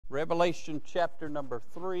Revelation chapter number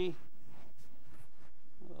 3.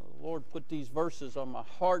 The Lord put these verses on my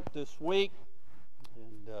heart this week,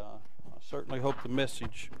 and I certainly hope the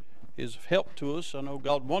message is of help to us. I know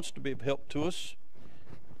God wants to be of help to us.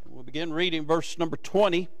 We'll begin reading verse number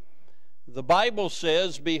 20. The Bible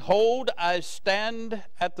says, "Behold, I stand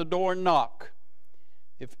at the door and knock.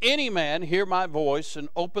 If any man hear my voice and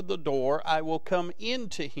open the door, I will come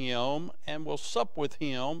into him and will sup with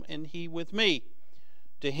him, and he with me.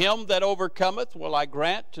 To him that overcometh will I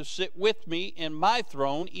grant to sit with me in my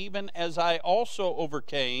throne, even as I also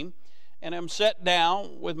overcame, and am set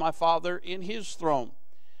down with my Father in his throne.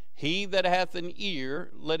 He that hath an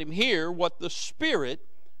ear, let him hear what the Spirit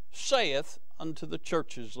saith unto the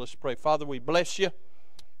churches." Let's pray. Father, we bless you.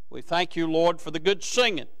 We thank you, Lord, for the good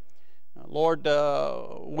singing. Lord,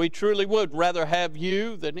 we truly would rather have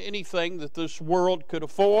you than anything that this world could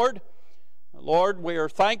afford. Lord, we are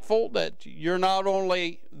thankful that you're not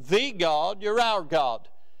only the God, you're our God.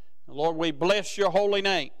 Lord, we bless your holy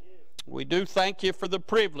name. We do thank you for the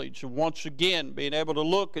privilege of once again being able to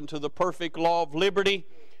look into the perfect law of liberty.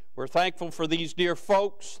 We're thankful for these dear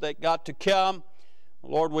folks that got to come.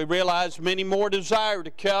 Lord, we realize many more desire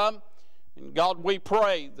to come. And God, we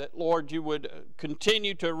pray that, Lord, you would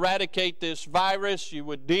continue to eradicate this virus. You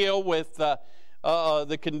would deal with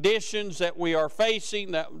the conditions that we are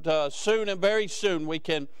facing, that soon and very soon we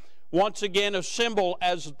can once again assemble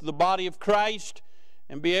as the body of Christ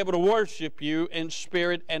and be able to worship you in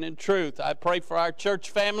spirit and in truth. I pray for our church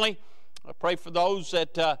family. I pray for those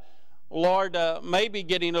that, Lord, may be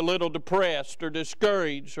getting a little depressed or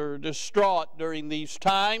discouraged or distraught during these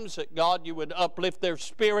times, that, God, you would uplift their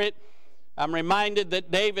spirit. I'm reminded that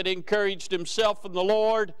David encouraged himself in the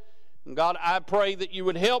Lord. And God, I pray that you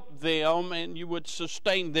would help them and you would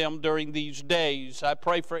sustain them during these days. I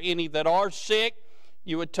pray for any that are sick,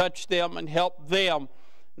 you would touch them and help them.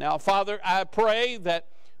 Now, Father, I pray that,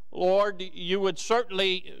 Lord, you would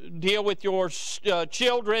certainly deal with your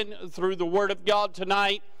children through the Word of God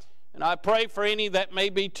tonight. And I pray for any that may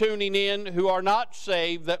be tuning in who are not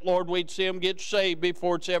saved, that, Lord, we'd see them get saved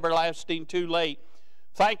before it's everlasting too late.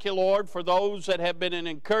 Thank you, Lord, for those that have been an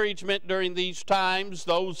encouragement during these times,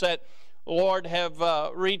 those that, Lord, have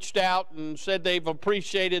reached out and said they've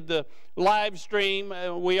appreciated the live stream.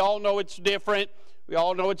 We all know it's different. We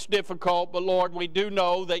all know it's difficult, but, Lord, we do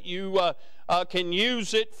know that you can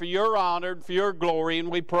use it for your honor and for your glory,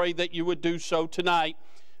 and we pray that you would do so tonight.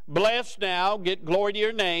 Bless now, get glory to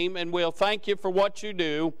your name, and we'll thank you for what you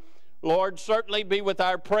do. Lord, certainly be with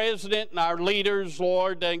our president and our leaders,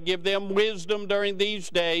 Lord, and give them wisdom during these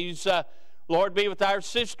days. Lord, be with our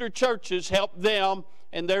sister churches. Help them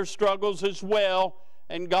in their struggles as well.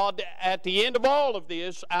 And God, at the end of all of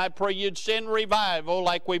this, I pray you'd send revival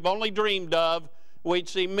like we've only dreamed of. We'd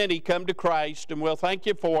see many come to Christ, and we'll thank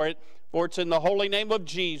you for it. For it's in the holy name of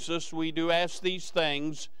Jesus we do ask these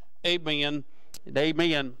things. Amen and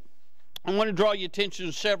amen. I want to draw your attention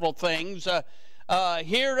to several things.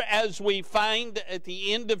 Here, as we find at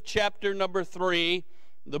the end of chapter number 3,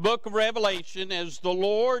 the book of Revelation, as the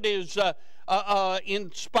Lord is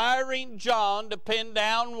inspiring John to pen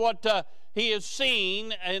down what he has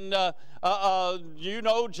seen. And you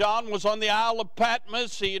know, John was on the Isle of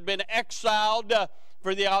Patmos. He had been exiled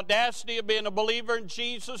for the audacity of being a believer in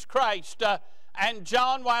Jesus Christ. And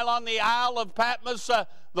John, while on the Isle of Patmos,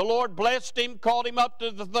 the Lord blessed him, called him up to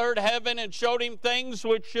the third heaven, and showed him things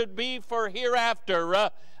which should be for hereafter.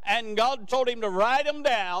 And God told him to write them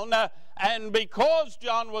down. And because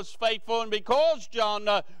John was faithful and because John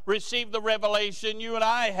received the revelation, you and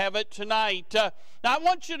I have it tonight. Now, I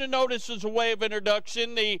want you to notice, as a way of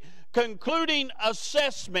introduction, the concluding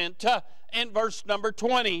assessment in verse number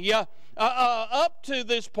 20. Up to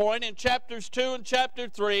this point in chapters 2 and chapter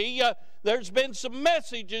 3, there's been some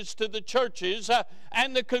messages to the churches,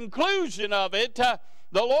 and the conclusion of it,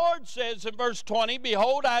 the Lord says in verse 20,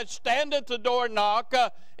 "Behold, I stand at the door and knock.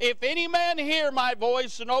 If any man hear my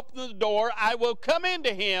voice and open the door, I will come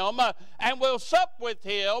into him and will sup with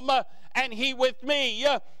him, and he with me."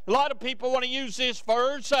 A lot of people want to use this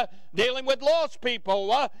verse dealing with lost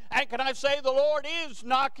people. And can I say, the Lord is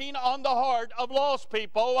knocking on the heart of lost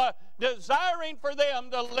people, desiring for them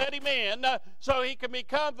to let him in so he can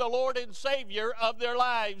become the Lord and Savior of their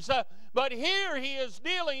lives. But here he is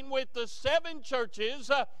dealing with the 7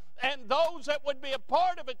 churches and those that would be a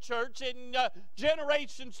part of a church in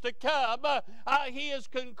generations to come. He is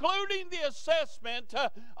concluding the assessment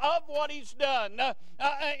of what he's done.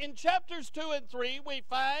 In chapters 2 and 3, we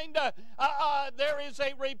find there is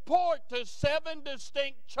a report to 7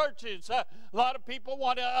 distinct churches. A lot of people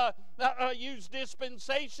want to use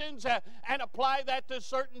dispensations and apply that to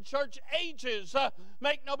certain church ages.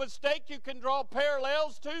 Make no mistake, you can draw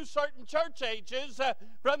parallels to certain church ages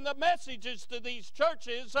from the messages to these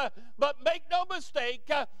churches, but make no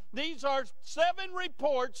mistake, these are 7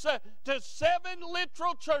 reports to 7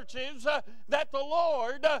 literal churches that the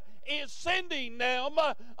Lord is sending them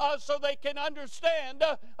so they can understand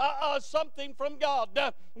something from God.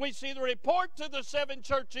 We see the report to the 7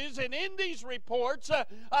 churches, and in these reports,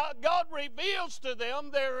 God reveals to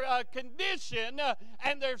them their condition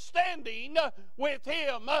and their standing with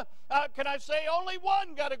Him. Can I say only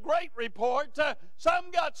one got a great report?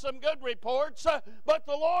 Some got some good reports, but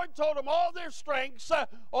the Lord told them all their strengths,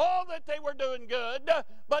 all that they were doing good.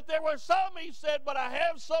 But there were some, He said, but I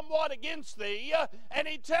have somewhat against thee. And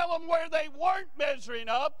He'd tell them where they weren't measuring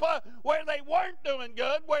up, where they weren't doing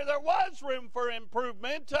good, where there was room for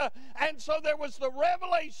improvement. And so there was the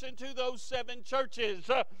revelation to those 7 churches.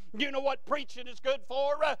 You know what preaching is good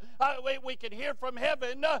for? We can hear from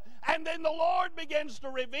heaven, and then the Lord begins to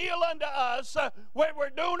reveal unto us where we're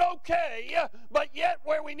doing okay, but yet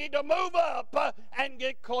where we need to move up and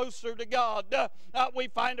get closer to God. We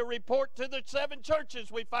find a report to the 7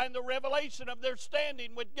 churches. We find the revelation of their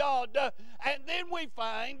standing with God, and then we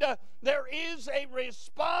find there is a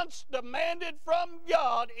response demanded from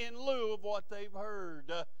God in lieu of what they've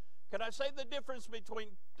heard. Can I say the difference between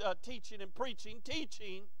teaching and preaching?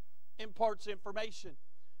 Teaching imparts information.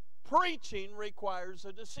 Preaching requires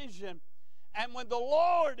a decision. And when the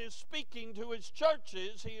Lord is speaking to His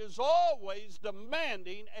churches, He is always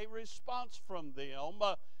demanding a response from them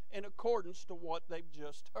in accordance to what they've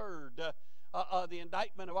just heard. The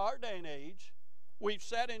indictment of our day and age, we've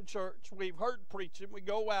sat in church, we've heard preaching, we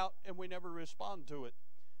go out and we never respond to it.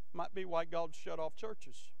 Might be why God shut off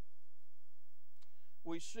churches.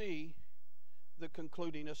 We see the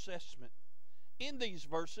concluding assessment. In these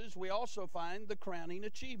verses, we also find the crowning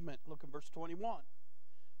achievement. Look at verse 21.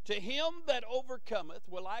 To him that overcometh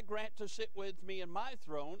will I grant to sit with me in my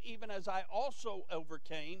throne, even as I also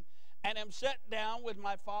overcame, and am set down with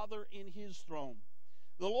my Father in His throne.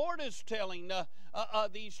 The Lord is telling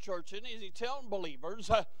these churches, He's telling believers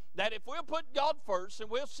that if we'll put God first and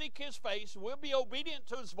we'll seek His face and we'll be obedient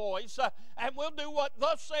to His voice and we'll do what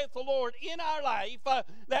thus saith the Lord in our life,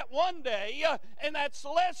 that one day in that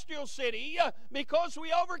celestial city, because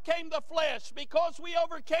we overcame the flesh, because we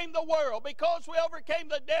overcame the world, because we overcame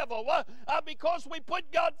the devil, because we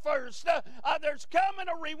put God first, there's coming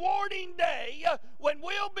a rewarding day when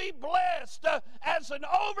we'll be blessed as an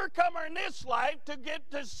overcomer in this life to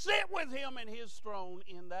get to sit with Him in His throne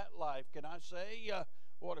in that life. Can I say,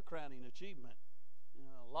 what a crowning achievement. You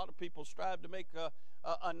know, a lot of people strive to make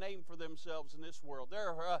a name for themselves in this world.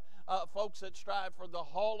 There are folks that strive for the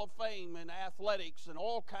Hall of Fame in athletics and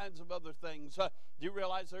all kinds of other things. Do you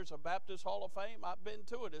realize there's a Baptist Hall of Fame? I've been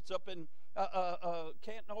to it. It's up in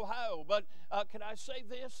Canton, Ohio. But can I say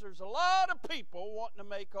this? There's a lot of people wanting to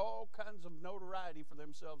make all kinds of notoriety for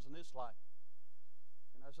themselves in this life.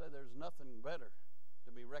 Can I say there's nothing better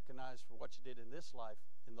to be recognized for what you did in this life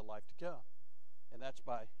in the life to come? And that's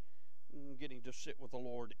by getting to sit with the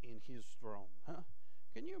Lord in His throne. Huh?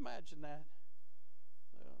 Can you imagine that?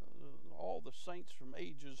 All the saints from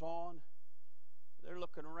ages on, they're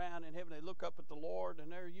looking around in heaven. They look up at the Lord,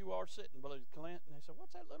 and there you are sitting, Brother Clint. And they say,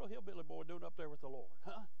 what's that little hillbilly boy doing up there with the Lord?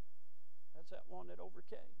 Huh? That's that one that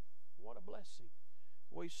overcame. What a blessing.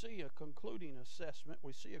 We see a concluding assessment.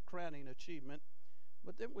 We see a crowning achievement.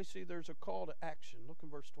 But then we see there's a call to action. Look in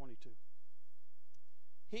verse 22.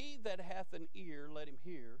 He that hath an ear, let him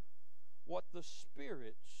hear what the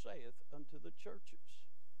Spirit saith unto the churches.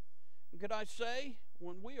 And could I say,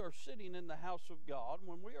 when we are sitting in the house of God,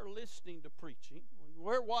 when we are listening to preaching, when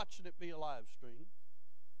we're watching it via live stream,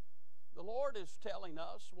 the Lord is telling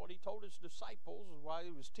us what He told His disciples while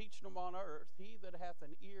He was teaching them on earth. He that hath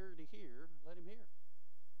an ear to hear, let him hear.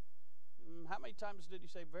 How many times did He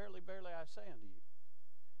say, verily, verily, I say unto you?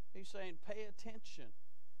 He's saying, pay attention,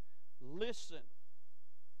 listen.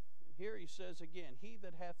 And here He says again, he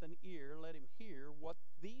that hath an ear, let him hear what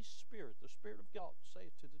the Spirit of God,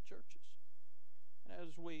 saith to the churches. And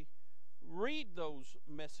as we read those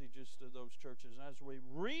messages to those churches, and as we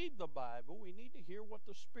read the Bible, we need to hear what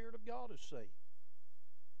the Spirit of God is saying.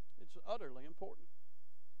 It's utterly important.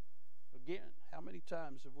 Again, how many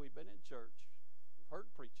times have we been in church, we've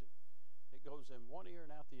heard preaching, it goes in one ear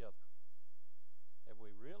and out the other? Have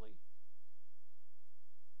we really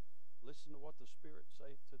listened to what the Spirit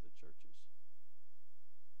saith to the churches?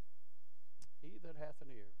 He that hath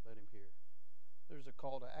an ear, let him hear. There's a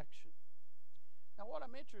call to action. Now what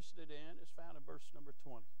I'm interested in is found in verse number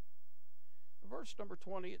 20. In verse number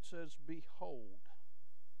 20 it says, behold.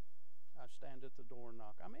 I stand at the door and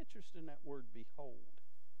knock. I'm interested in that word behold.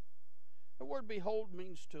 The word behold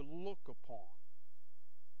means to look upon,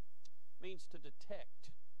 means to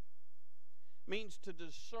detect, means to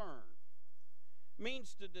discern,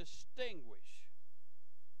 means to distinguish,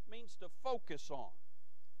 means to focus on,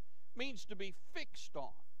 means to be fixed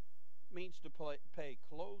on, means to pay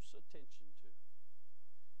close attention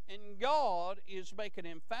to. And God is making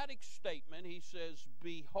an emphatic statement. He says,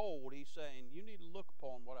 behold. He's saying, you need to look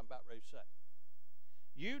upon what I'm about ready to say.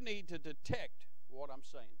 You need to detect what I'm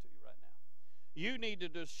saying to you right now. You need to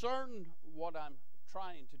discern what I'm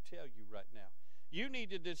trying to tell you right now. You need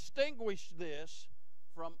to distinguish this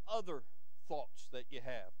from other thoughts that you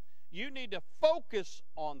have. You need to focus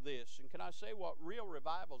on this. And can I say what real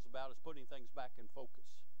revival is about is putting things back in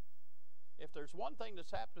focus. If there's one thing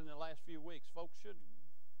that's happened in the last few weeks, folks should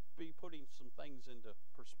be putting some things into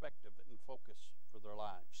perspective and focus for their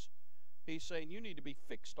lives. He's saying you need to be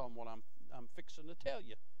fixed on what I'm fixing to tell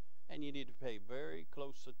you, and you need to pay very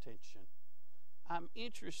close attention. I'm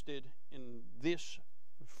interested in this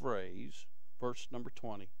phrase, verse number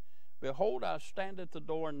 20. Behold, I stand at the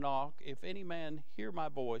door and knock. If any man hear my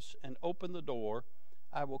voice and open the door,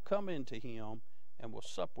 I will come into him and will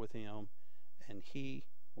sup with him, and he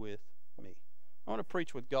with me. I want to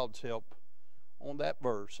preach with God's help on that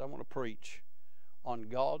verse. I want to preach on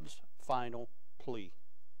God's final plea.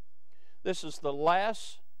 This is the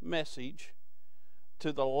last message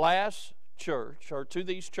to the last church, or to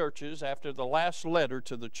these churches after the last letter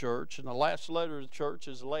to the church. And the last letter to the church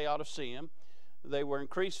is Laodicea. They were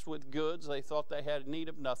increased with goods. They thought they had need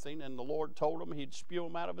of nothing, and the Lord told them He'd spew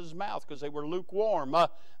them out of His mouth because they were lukewarm.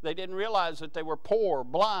 They didn't realize that they were poor,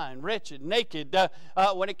 blind, wretched, naked.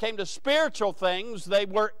 When it came to spiritual things, they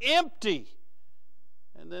were empty.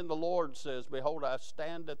 And then the Lord says, behold, I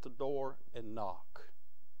stand at the door and knock.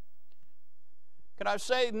 Can I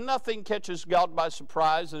say nothing catches God by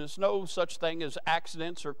surprise, and there's no such thing as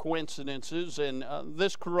accidents or coincidences, and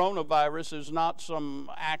this coronavirus is not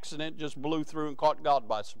some accident just blew through and caught God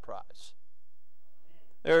by surprise.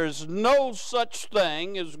 There's no such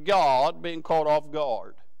thing as God being caught off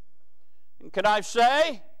guard. And can I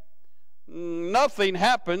say, nothing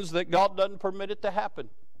happens that God doesn't permit it to happen.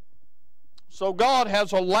 So God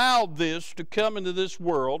has allowed this to come into this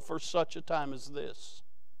world for such a time as this.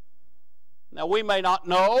 Now, we may not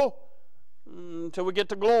know until we get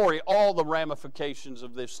to glory all the ramifications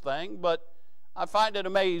of this thing, but I find it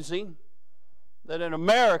amazing that in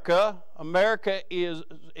America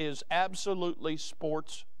is absolutely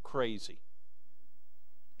sports crazy.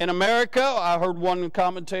 In America, I heard one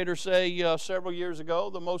commentator say several years ago,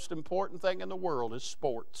 the most important thing in the world is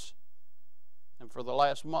sports. And for the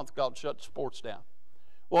last month, God shut sports down.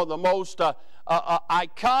 One of the most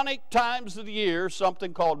iconic times of the year,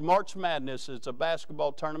 something called March Madness. It's a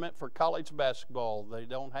basketball tournament for college basketball. They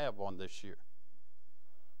don't have one this year.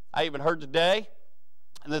 I even heard today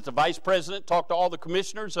that the vice president talked to all the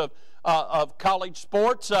commissioners of college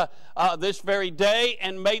sports this very day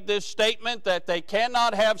and made this statement that they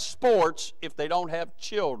cannot have sports if they don't have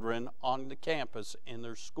children on the campus in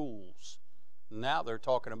their schools. Now they're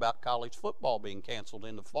talking about college football being canceled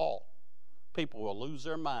in the fall. People will lose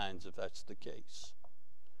their minds if that's the case.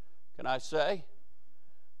 Can I say,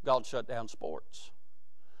 God shut down sports.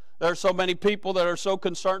 There are so many people that are so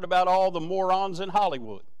concerned about all the morons in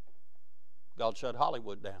Hollywood. God shut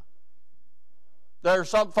Hollywood down. There are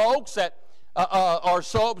some folks that are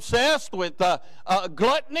so obsessed with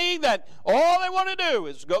gluttony that all they want to do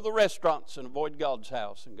is go to the restaurants and avoid God's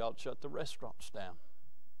house, and God shut the restaurants down.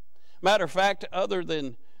 Matter of fact, other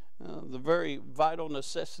than the very vital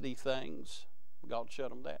necessity things, God shut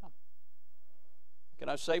them down. Can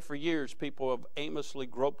I say, for years, people have aimlessly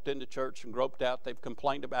groped into church and groped out. They've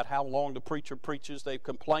complained about how long the preacher preaches. They've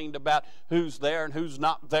complained about who's there and who's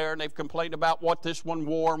not there. And they've complained about what this one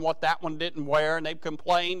wore and what that one didn't wear. And they've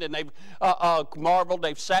complained and they've marveled.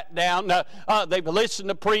 They've sat down. They've listened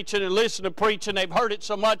to preaching and listened to preaching. They've heard it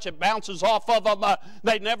so much it bounces off of them.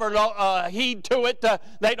 They never heed to it.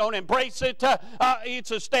 They don't embrace it. It's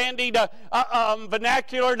a standing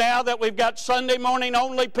vernacular now that we've got Sunday morning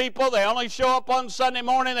only people. They only show up on Sunday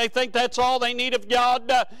morning. They think that's all they need of God.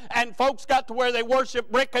 And folks got to where they worship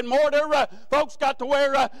brick and mortar. Folks got to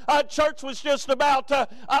where church was just about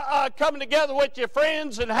coming together with your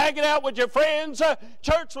friends and hanging out with your friends.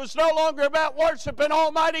 Church was no longer about worshiping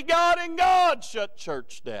Almighty God, and God shut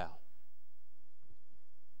church down.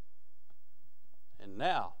 And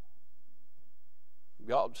now,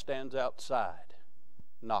 God stands outside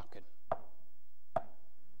knocking.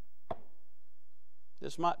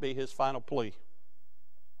 This might be His final plea.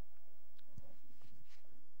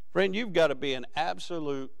 Friend, you've got to be an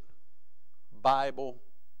absolute Bible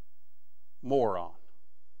moron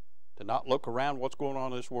to not look around what's going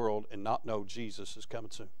on in this world and not know Jesus is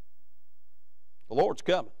coming soon. The Lord's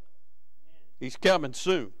coming. He's coming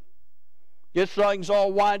soon. This thing's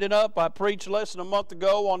all winding up. I preached less than a month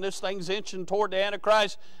ago on this thing's inching toward the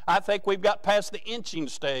Antichrist. I think we've got past the inching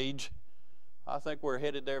stage. I think we're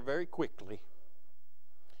headed there very quickly.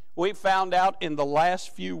 We found out in the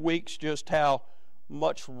last few weeks just how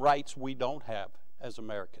much rights we don't have as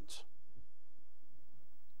Americans.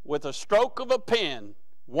 With a stroke of a pen,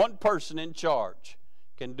 one person in charge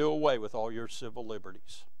can do away with all your civil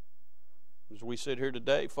liberties. As we sit here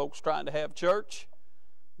today, folks trying to have church,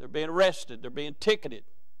 they're being arrested, they're being ticketed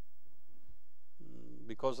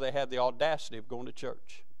because they have the audacity of going to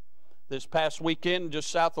church. This past weekend, just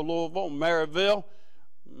south of Louisville, Maryville,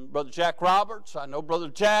 Brother Jack Roberts, I know Brother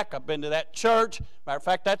Jack, I've been to that church. Matter of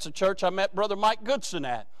fact, that's a church I met Brother Mike Goodson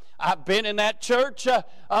at. I've been in that church. They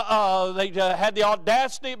had the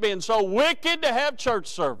audacity of being so wicked to have church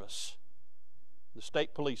service. The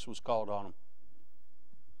state police was called on them.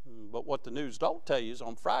 But what the news don't tell you is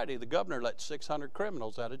on Friday, the governor let 600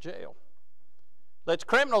 criminals out of jail. Lets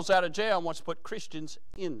criminals out of jail and wants to put Christians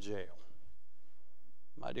in jail.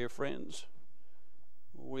 My dear friends,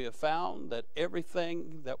 we have found that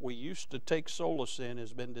everything that we used to take solace in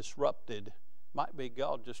has been disrupted. Might be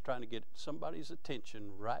God just trying to get somebody's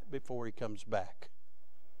attention right before He comes back.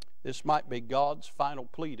 This might be God's final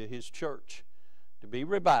plea to His church to be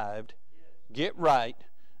revived, get right,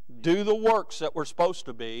 do the works that we're supposed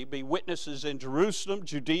to be witnesses in Jerusalem,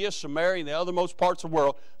 Judea, Samaria, and the othermost parts of the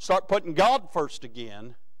world, start putting God first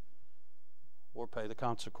again, or pay the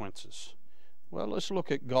consequences. Well, let's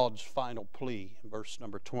look at God's final plea in verse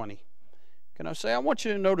number 20. Can I say, I want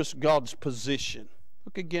you to notice God's position.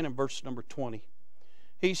 Look again in verse number 20.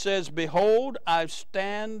 He says, behold, I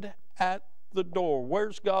stand at the door.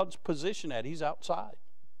 Where's God's position at? He's outside.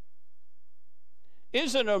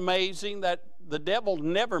 Isn't it amazing that the devil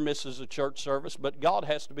never misses a church service, but God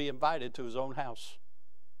has to be invited to his own house?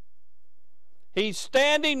 He's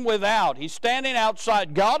standing without. He's standing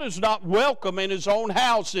outside. God is not welcome in His own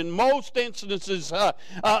house in most instances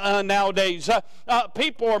nowadays.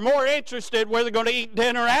 People are more interested where they're going to eat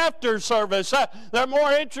dinner after service. They're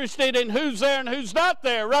more interested in who's there and who's not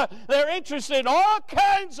there. They're interested in all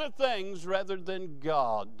kinds of things rather than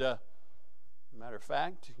God. Matter of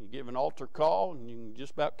fact, you give an altar call and you can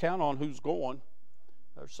just about count on who's going.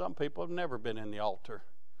 There's some people who have never been in the altar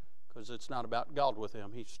because it's not about God with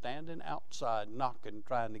them. He's standing outside, knocking,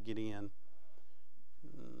 trying to get in.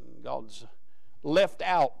 God's left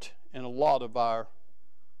out in a lot of our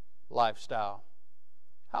lifestyle.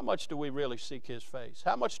 How much do we really seek His face?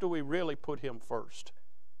 How much do we really put Him first?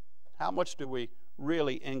 How much do we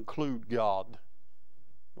really include God?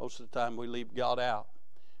 Most of the time we leave God out.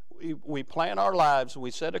 We plan our lives,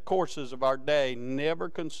 we set the courses of our day, never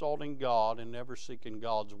consulting God and never seeking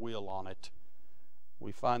God's will on it.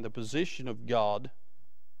 We find the position of God,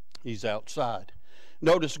 He's outside.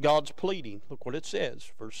 Notice God's pleading. Look what it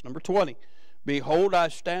says, verse number 20. Behold, I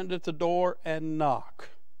stand at the door and knock.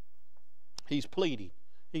 He's pleading.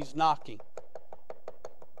 He's knocking.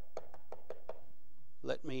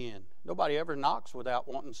 Let me in. Nobody ever knocks without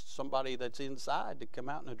wanting somebody that's inside to come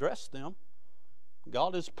out and address them.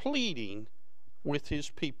 God is pleading with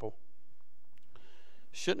His people.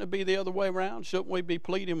 Shouldn't it be the other way around? Shouldn't we be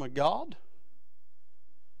pleading with God?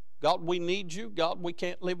 God, we need You. God, we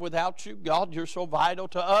can't live without You. God, You're so vital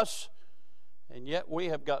to us. And yet we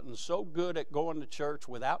have gotten so good at going to church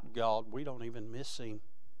without God, we don't even miss Him.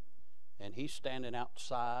 And He's standing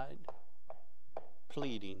outside,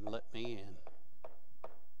 pleading, let me in.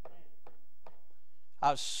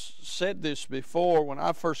 I've said this before. When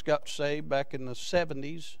I first got saved back in the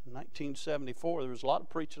 70s, 1974, there was a lot of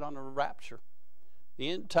preaching on the rapture, the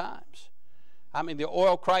end times. I mean, the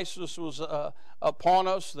oil crisis was upon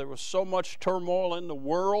us. There was so much turmoil in the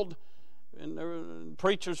world, and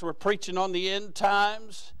preachers were preaching on the end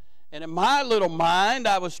times. And in my little mind,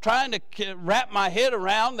 I was trying to wrap my head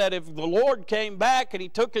around that if the Lord came back and He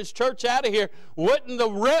took His church out of here, wouldn't the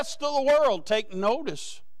rest of the world take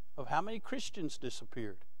notice of how many Christians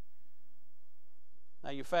disappeared?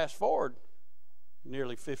 Now you fast forward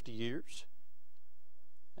nearly 50 years,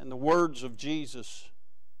 and the words of Jesus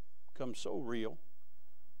come so real.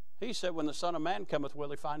 He said, when the Son of Man cometh, will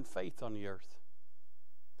He find faith on the earth?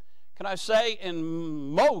 Can I say, in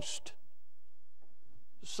most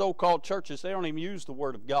so-called churches, they don't even use the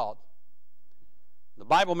Word of God. The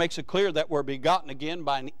Bible makes it clear that we're begotten again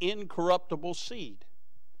by an incorruptible seed.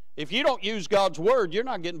 If you don't use God's Word, you're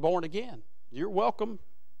not getting born again. You're welcome.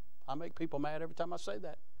 I make people mad every time I say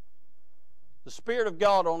that. The Spirit of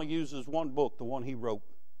God only uses one book, the one He wrote.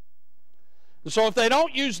 And so if they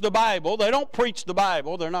don't use the Bible, they don't preach the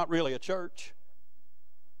Bible, they're not really a church.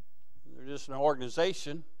 They're just an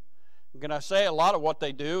organization. Can I say a lot of what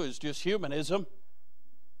they do is just humanism?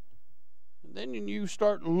 And then you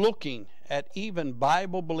start looking at even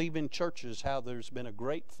Bible-believing churches, how there's been a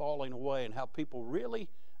great falling away and how people really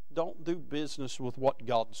don't do business with what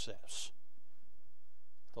God says.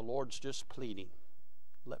 The Lord's just pleading,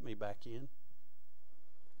 let me back in.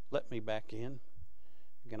 Let me back in.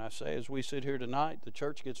 Can I say, as we sit here tonight, the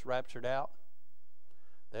church gets raptured out.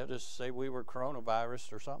 They'll just say we were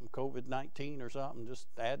coronavirus or something, COVID-19 or something, just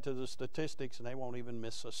add to the statistics and they won't even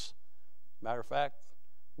miss us. Matter of fact,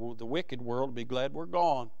 the wicked world will be glad we're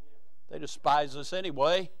gone. They despise us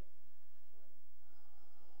anyway.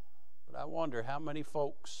 But I wonder how many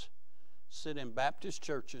folks sit in Baptist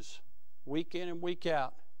churches week in and week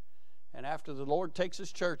out, and after the Lord takes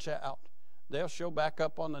His church out, they'll show back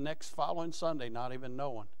up on the next following Sunday not even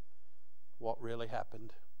knowing what really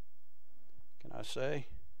happened. Can I say,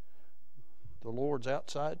 the Lord's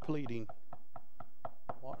outside pleading,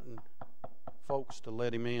 wanting folks to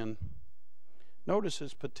let Him in. Notice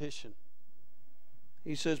His petition.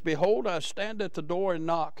 He says, behold, I stand at the door and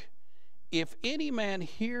knock. If any man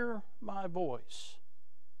hear my voice.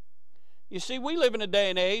 You see, we live in a day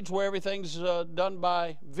and age where everything's done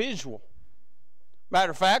by visual.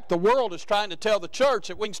 Matter of fact, the world is trying to tell the church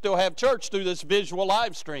that we can still have church through this visual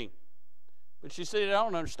live stream. But you see, they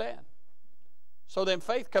don't understand. So then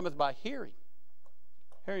faith cometh by hearing.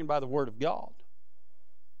 Hearing by the Word of God.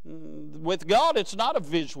 With God, it's not a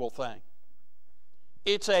visual thing.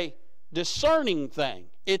 It's a discerning thing.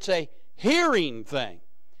 It's a hearing thing.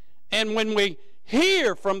 And when we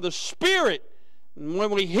hear from the Spirit, when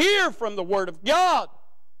we hear from the Word of God,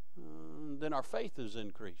 then our faith is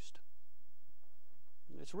increased.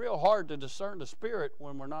 It's real hard to discern the Spirit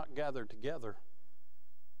when we're not gathered together.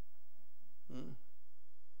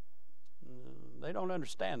 They don't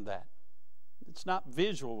understand that. It's not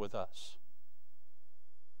visual with us.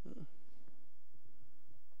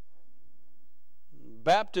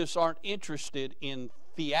 Baptists aren't interested in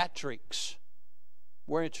theatrics.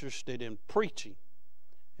 We're interested in preaching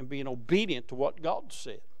and being obedient to what God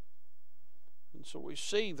said. And so we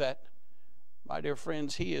see that, my dear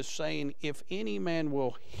friends, He is saying, if any man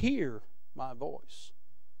will hear my voice.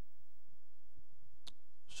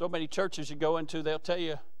 So many churches you go into, they'll tell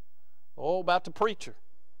you, oh, about the preacher.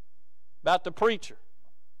 About the preacher.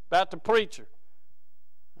 About the preacher.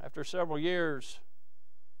 After several years,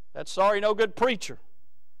 that sorry, no good preacher.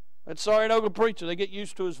 That sorry, no good preacher. They get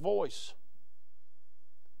used to his voice.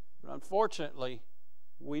 But unfortunately,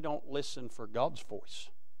 we don't listen for God's voice.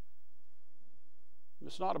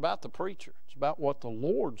 It's not about the preacher. It's about what the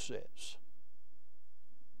Lord says.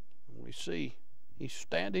 And we see He's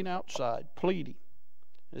standing outside pleading.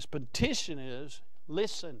 His petition is,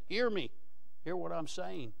 listen, hear me. Hear what I'm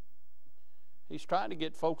saying. He's trying to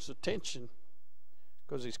get folks' attention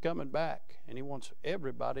because He's coming back, and He wants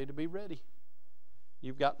everybody to be ready.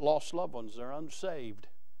 You've got lost loved ones. They're unsaved.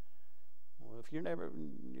 Well, if you're ever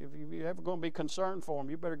going to be concerned for them,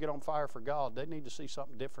 you better get on fire for God. They need to see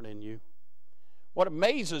something different in you. What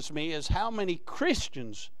amazes me is how many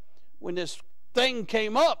Christians, when this thing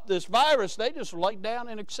came up, this virus, they just laid down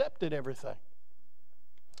and accepted everything.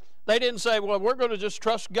 They didn't say, well, we're going to just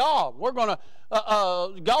trust God. We're going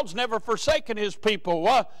to, God's never forsaken His people.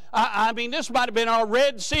 I mean, this might have been our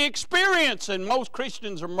Red Sea experience, and most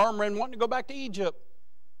Christians are murmuring, wanting to go back to Egypt.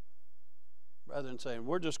 Rather than saying,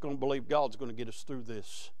 we're just going to believe God's going to get us through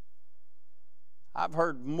this. I've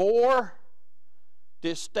heard more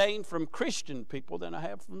disdain from Christian people than I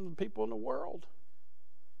have from the people in the world.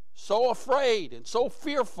 So afraid and so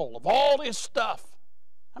fearful of all this stuff.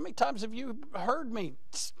 How many times have you heard me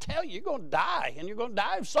tell you you're going to die, and you're going to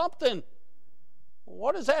die of something?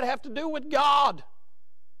 What does that have to do with God?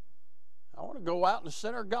 I want to go out in the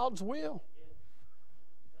center of God's will.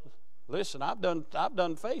 Listen, I've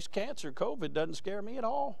done faced cancer. COVID doesn't scare me at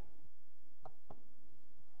all.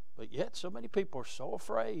 But yet so many people are so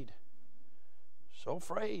afraid. So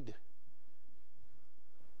afraid.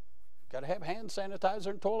 Got to have hand sanitizer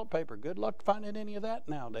and toilet paper. Good luck finding any of that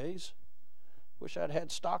nowadays. Wish I'd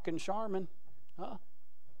had stock in Charmin. Huh?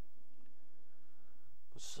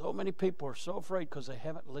 But so many people are so afraid because they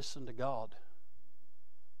haven't listened to God.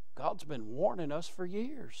 God's been warning us for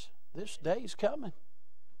years. This day's coming.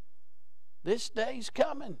 This day's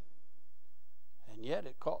coming. And yet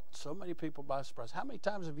it caught so many people by surprise. How many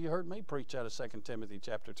times have you heard me preach out of 2 Timothy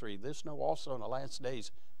chapter 3? This know also in the last days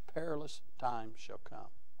perilous times shall come.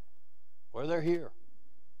 Where they're here.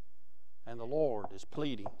 And the Lord is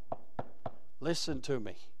pleading. Listen to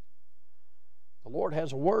me. The Lord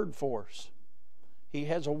has a word for us. He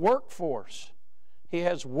has a work for us. He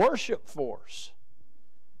has worship for us.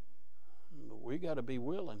 But we got to be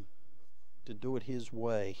willing to do it His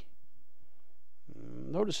way.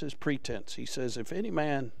 Notice his pretense. He says, if any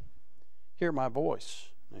man hear my voice.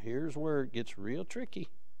 Now here's where it gets real tricky.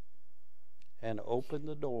 And open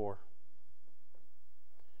the door.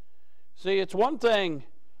 See, it's one thing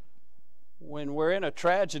when we're in a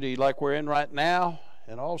tragedy like we're in right now,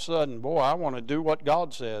 and all of a sudden, boy, I want to do what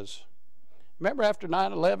God says. Remember after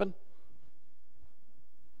 9/11?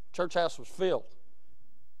 Church house was filled.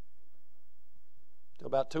 Till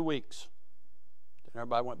about 2 weeks. Then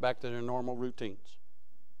everybody went back to their normal routines.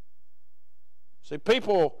 See,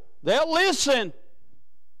 people, they'll listen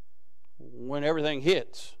when everything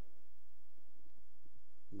hits.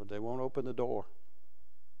 But they won't open the door.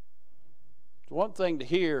 It's one thing to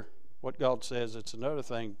hear what God says. It's another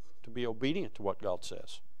thing to be obedient to what God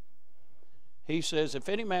says. He says, if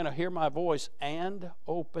any man will hear my voice and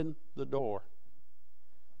open the door.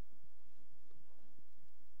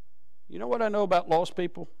 You know what I know about lost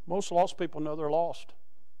people? Most lost people know they're lost.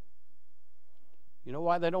 You know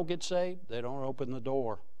why they don't get saved? They don't open the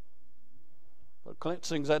door. But Clint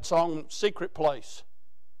sings that song, Secret Place.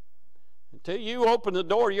 Until you open the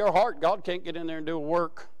door of your heart, God can't get in there and do a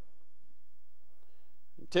work.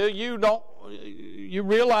 Until you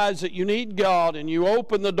realize that you need God and you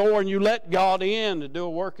open the door and you let God in to do a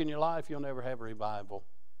work in your life, you'll never have revival.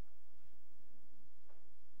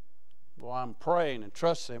 Well, I'm praying and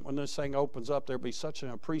trusting that when this thing opens up, there'll be such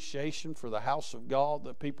an appreciation for the house of God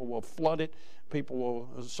that people will flood it. People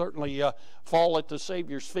will certainly fall at the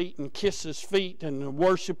Savior's feet and kiss His feet and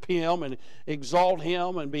worship Him and exalt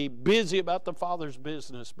Him and be busy about the Father's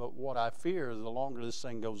business. But what I fear is the longer this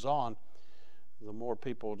thing goes on, the more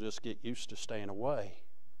people will just get used to staying away.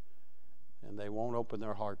 And they won't open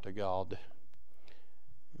their heart to God.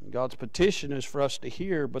 God's petition is for us to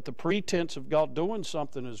hear, but the pretense of God doing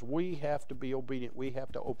something is we have to be obedient. We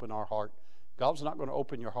have to open our heart. God's not going to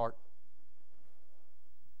open your heart.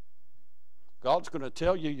 God's going to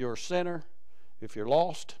tell you you're a sinner. If you're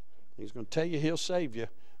lost, He's going to tell you He'll save you,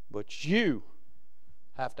 but you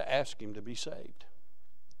have to ask Him to be saved.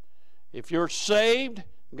 If you're saved,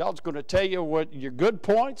 God's going to tell you what your good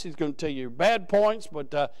points. He's going to tell you your bad points,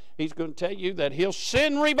 but He's going to tell you that He'll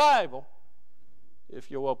send revival if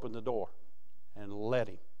you'll open the door and let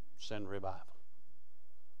Him send revival.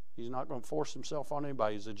 He's not going to force Himself on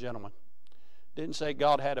anybody. He's a gentleman. Didn't say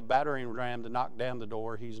God had a battering ram to knock down the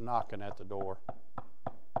door. He's knocking at the door.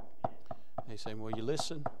 He's saying, will you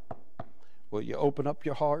listen? Will you open up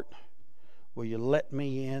your heart? Will you let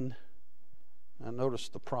me in? Now notice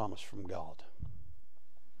the promise from God.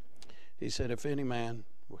 He said, if any man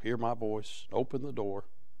will hear my voice, open the door,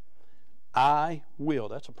 I will.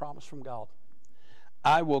 That's a promise from God.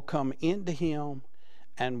 I will come into him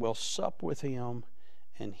and will sup with him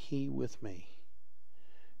and he with me.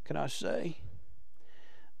 Can I say,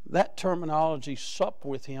 that terminology, sup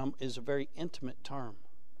with him, is a very intimate term.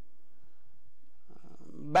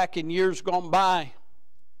 Back in years gone by,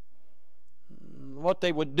 what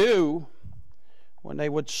they would do when they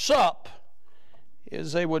would sup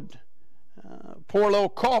is they would pour a little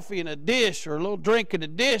coffee in a dish or a little drink in a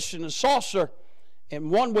dish in a saucer, and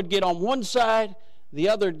one would get on one side, the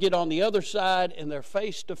other would get on the other side, and they're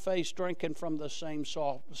face to face drinking from the same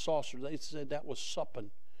saucer. They said that was supping.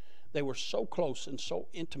 They were so close and so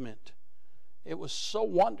intimate. It was so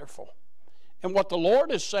wonderful. And what the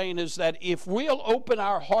Lord is saying is that if we'll open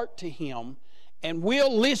our heart to Him and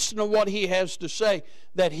we'll listen to what He has to say,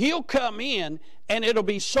 that He'll come in and it'll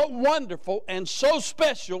be so wonderful and so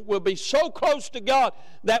special. We'll be so close to God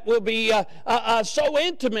that we'll be so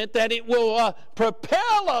intimate that it will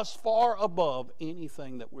propel us far above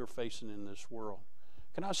anything that we're facing in this world.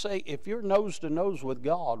 Can I say, if you're nose to nose with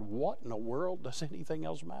God, what in the world does anything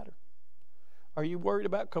else matter? Are you worried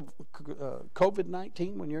about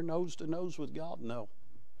COVID-19 when you're nose to nose with God? No.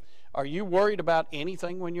 Are you worried about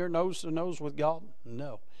anything when you're nose to nose with God?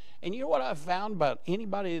 No. And you know what I've found about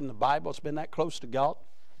anybody in the Bible that's been that close to God?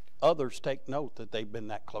 Others take note that they've been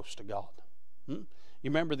that close to God. You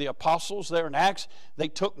remember the apostles there in Acts? They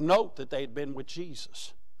took note that they had been with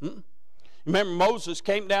Jesus. You remember Moses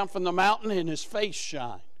came down from the mountain and his face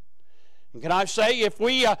shined. And can I say, if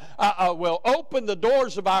we will open the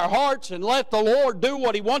doors of our hearts and let the Lord do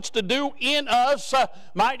what He wants to do in us,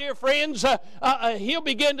 my dear friends, He'll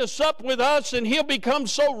begin to sup with us and He'll become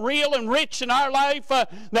so real and rich in our life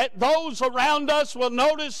that those around us will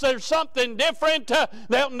notice there's something different.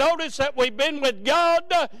 They'll notice that we've been with God,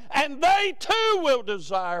 and they too will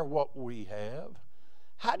desire what we have.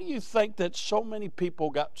 How do you think that so many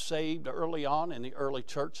people got saved early on in the early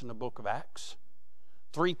church in the book of Acts?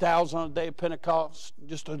 3,000 on the day of Pentecost,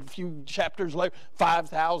 just a few chapters later,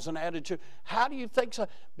 5,000 added to. How do you think so?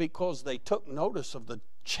 Because they took notice of the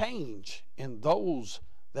change in those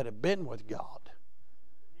that have been with God.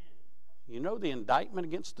 You know the indictment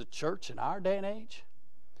against the church in our day and age?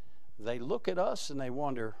 They look at us and they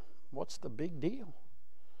wonder, what's the big deal?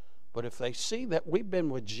 But if they see that we've been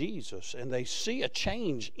with Jesus and they see a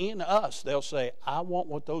change in us, they'll say, I want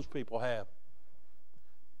what those people have.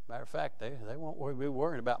 Matter of fact, they won't be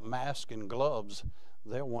worried about masks and gloves.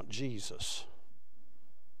 They'll want Jesus.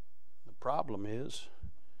 The problem is,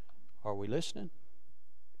 are we listening?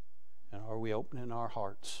 And are we opening our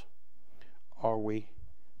hearts? Are we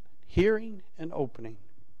hearing and opening?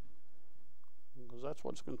 Because that's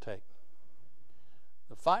what it's going to take.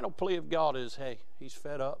 The final plea of God is, hey, he's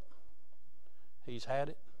fed up. He's had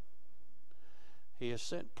it. He has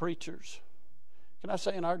sent preachers. Can I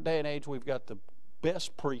say in our day and age we've got the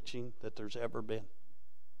best preaching that there's ever been.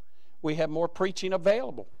 We have more preaching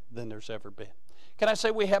available than there's ever been. Can I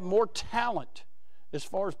say we have more talent as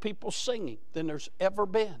far as people singing than there's ever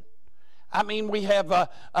been? I mean, we have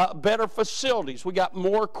better facilities. We got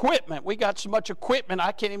more equipment. We got so much equipment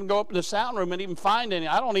I can't even go up in the sound room and even find any.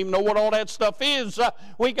 I don't even know what all that stuff is.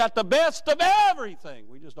 We got the best of everything.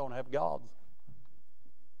 We just don't have God.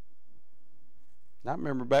 And I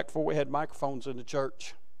remember back before we had microphones in the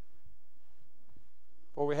church,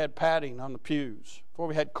 before we had padding on the pews, before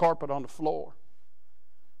we had carpet on the floor.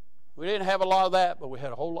 We didn't have a lot of that, but we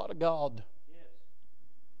had a whole lot of God. Yes.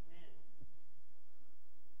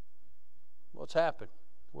 What's happened?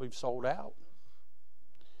 We've sold out.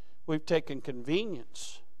 We've taken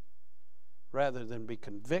convenience rather than be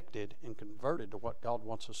convicted and converted to what God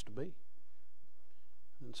wants us to be.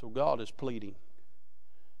 And so God is pleading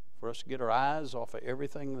for us to get our eyes off of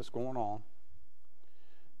everything that's going on,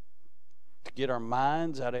 to get our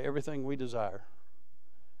minds out of everything we desire,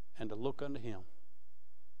 and to look unto Him,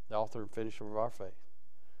 the author and finisher of our faith.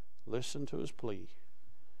 Listen to His plea,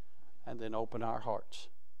 and then open our hearts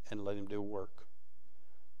and let Him do work.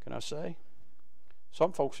 Can I say?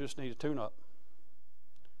 Some folks just need a tune-up,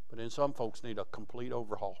 but then some folks need a complete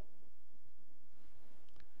overhaul.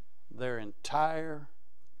 Their entire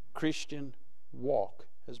Christian walk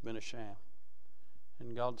has been a sham.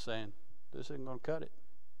 And God's saying, this isn't going to cut it.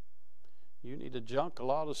 You need to junk a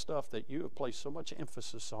lot of stuff that you have placed so much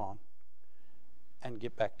emphasis on and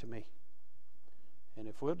get back to me. And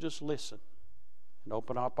if we'll just listen and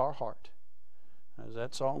open up our heart, as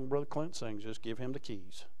that song Brother Clint sings, just give Him the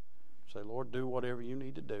keys. Say, Lord, do whatever you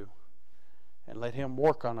need to do. And let Him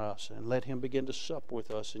work on us and let Him begin to sup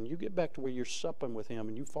with us. And you get back to where you're supping with Him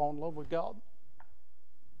and you fall in love with God.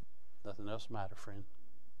 Nothing else matters, friend.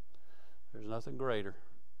 There's nothing greater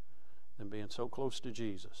than being so close to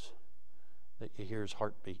Jesus that you hear His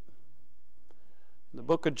heartbeat. In the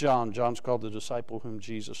book of John, John's called the disciple whom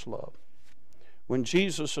Jesus loved. When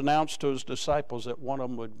Jesus announced to His disciples that one of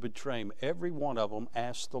them would betray Him, every one of them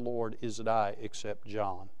asked the Lord, is it I, except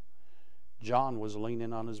John. John was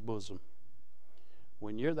leaning on His bosom.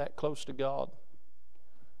 When you're that close to God,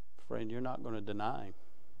 friend, you're not going to deny Him.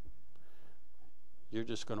 You're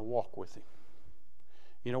just going to walk with Him.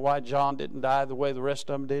 You know why John didn't die the way the rest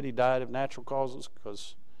of them did? He died of natural causes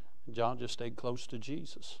because John just stayed close to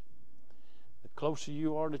Jesus. The closer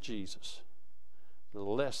you are to Jesus, the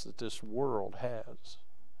less that this world has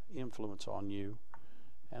influence on you,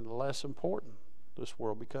 and the less important this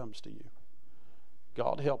world becomes to you.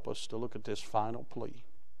 God help us to look at this final plea.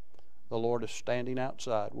 The Lord is standing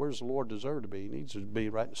outside. Where does the Lord deserve to be? He needs to be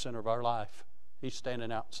right in the center of our life. He's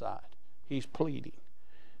standing outside. He's pleading.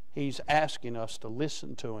 He's asking us to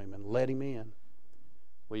listen to Him and let Him in.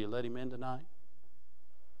 Will you let Him in tonight?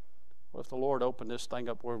 What if the Lord opened this thing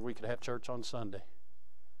up where we could have church on Sunday?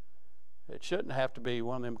 It shouldn't have to be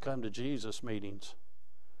one of them come to Jesus meetings.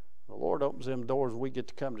 The Lord opens them doors and we get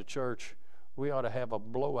to come to church. We ought to have a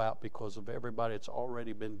blowout because of everybody that's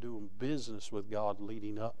already been doing business with God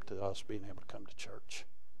leading up to us being able to come to church.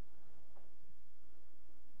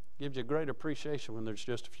 Gives you a great appreciation when there's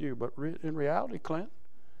just a few. But in reality, Clint,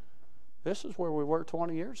 this is where we were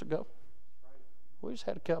 20 years ago. We just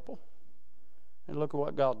had a couple. And look at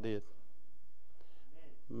what God did.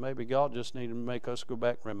 Maybe God just needed to make us go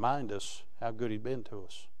back and remind us how good He'd been to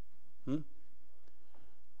us.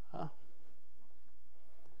 Huh?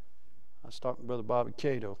 I was talking to Brother Bobby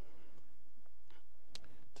Cato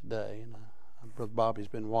today, and Brother Bobby's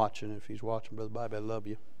been watching. If he's watching, Brother Bobby, I love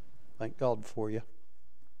you. Thank God for you.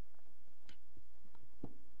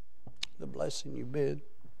 The blessing you've been.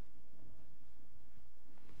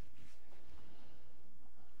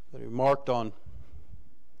 marked on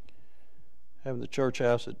having the church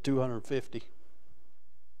house at 250.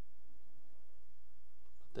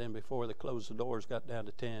 But then before they closed the doors, got down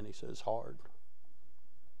to 10. He says, hard.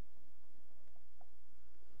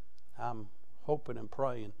 I'm hoping and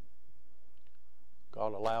praying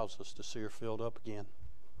God allows us to see her filled up again.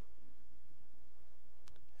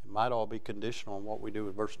 It might all be conditional on what we do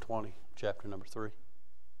in verse 20, chapter number 3.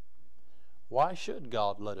 Why should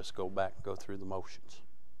God let us go back and go through the motions?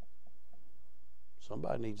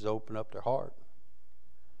 Somebody needs to open up their heart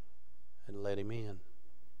and let Him in.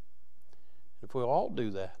 If we'll all do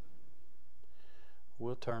that,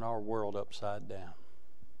 we'll turn our world upside down.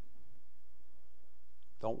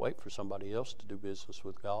 Don't wait for somebody else to do business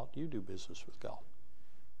with God. You do business with God.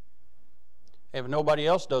 If nobody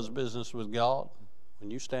else does business with God,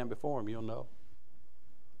 when you stand before Him, you'll know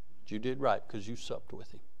that you did right because you supped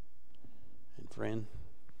with Him. And friend,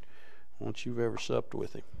 once you've ever supped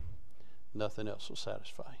with Him, nothing else will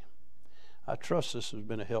satisfy you. I trust this has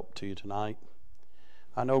been a help to you tonight.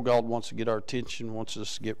 I know God wants to get our attention, wants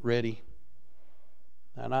us to get ready.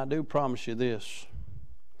 And I do promise you this.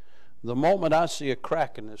 The moment I see a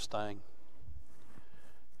crack in this thing,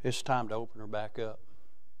 it's time to open her back up.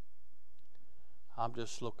 I'm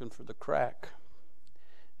just looking for the crack.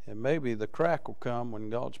 And maybe the crack will come when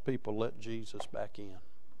God's people let Jesus back in.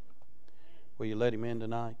 Will you let Him in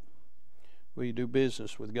tonight? Will you do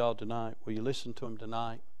business with God tonight? Will you listen to Him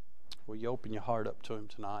tonight? Will you open your heart up to Him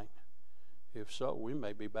tonight? If so, we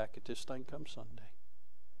may be back at this thing come Sunday.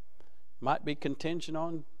 Might be contingent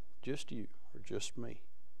on just you or just me.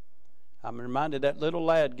 I'm reminded that little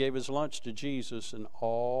lad gave his lunch to Jesus and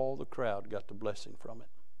all the crowd got the blessing from it.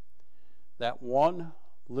 That one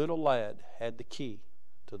little lad had the key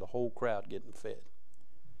to the whole crowd getting fed.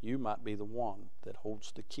 You might be the one that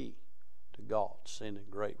holds the key to God sending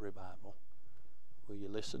great revival. Will you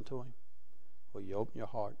listen to Him? Will you open your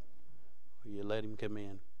heart? Will you let Him come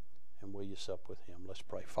in? And will you sup with Him? Let's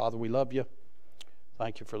pray. Father, we love You.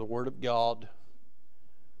 Thank You for the Word of God.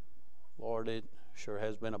 Lord, it sure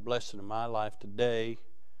has been a blessing in my life today,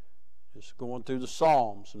 just going through the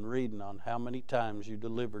Psalms and reading on how many times You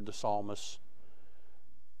delivered the psalmist.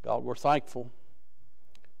 God, we're thankful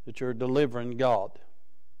that You're a delivering God.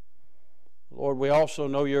 Lord, we also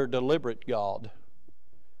know You're a deliberate God.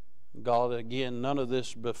 God, again, none of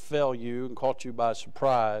this befell You and caught You by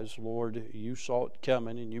surprise. Lord, You saw it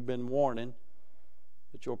coming and You've been warning,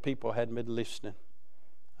 but Your people hadn't been listening.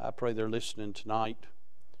 I pray they're listening tonight.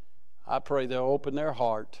 I pray they'll open their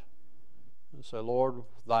heart and say, Lord,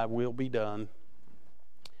 Thy will be done.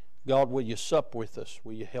 God, will You sup with us?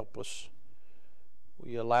 Will You help us? Will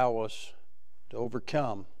You allow us to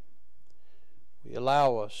overcome? Will You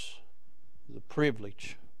allow us the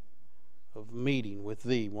privilege of meeting with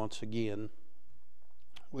Thee once again?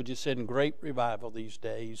 Would You send great revival these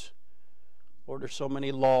days? Lord, there's so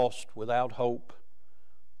many lost without hope.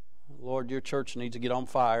 Lord, Your church needs to get on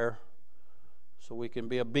fire so we can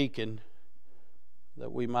be a beacon,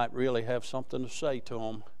 that we might really have something to say to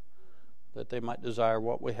them, that they might desire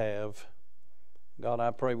what we have. God, I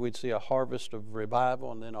pray we'd see a harvest of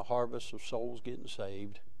revival and then a harvest of souls getting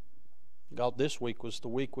saved. God, this week was the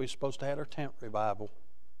week we were supposed to have our tent revival.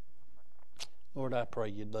 Lord, I pray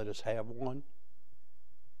You'd let us have one.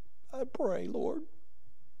 I pray, Lord,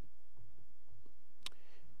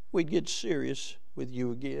 we'd get serious with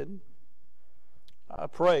You again. I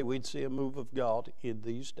pray we'd see a move of God in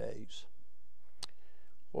these days.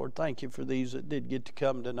 Lord, thank You for these that did get to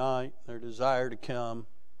come tonight, their desire to come.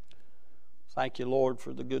 Thank You, Lord,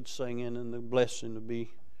 for the good singing and the blessing to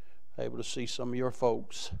be able to see some of Your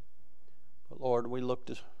folks. But Lord, we look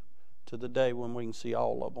to the day when we can see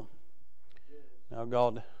all of them. Now,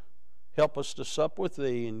 God, help us to sup with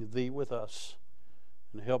Thee and Thee with us.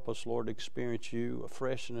 And help us, Lord, to experience You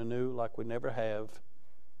afresh and anew like we never have.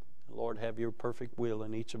 Lord, have Your perfect will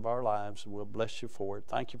in each of our lives, and we'll bless You for it.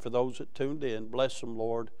 Thank You for those that tuned in. Bless them,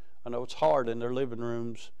 Lord. I know it's hard in their living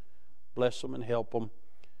rooms. Bless them and help them.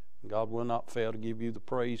 And God will not fail to give You the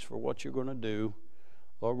praise for what You're going to do.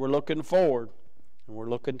 Lord, we're looking forward, and we're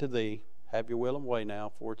looking to Thee. Have Your will and way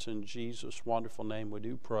now, for it's in Jesus' wonderful name we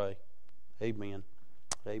do pray. Amen.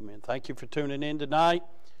 Amen. Thank you for tuning in tonight.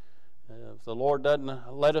 If the Lord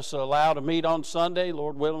doesn't let us allow to meet on Sunday,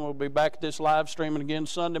 Lord willing, we'll be back at this live streaming again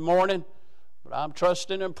Sunday morning. But I'm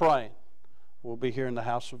trusting and praying we'll be here in the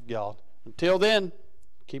house of God. Until then,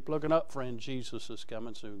 keep looking up, friend. Jesus is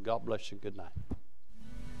coming soon. God bless you. Good night.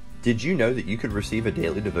 Did you know that you could receive a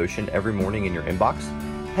daily devotion every morning in your inbox?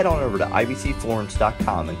 Head on over to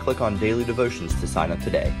ibcflorence.com and click on Daily Devotions to sign up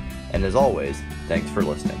today. And as always, thanks for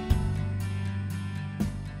listening.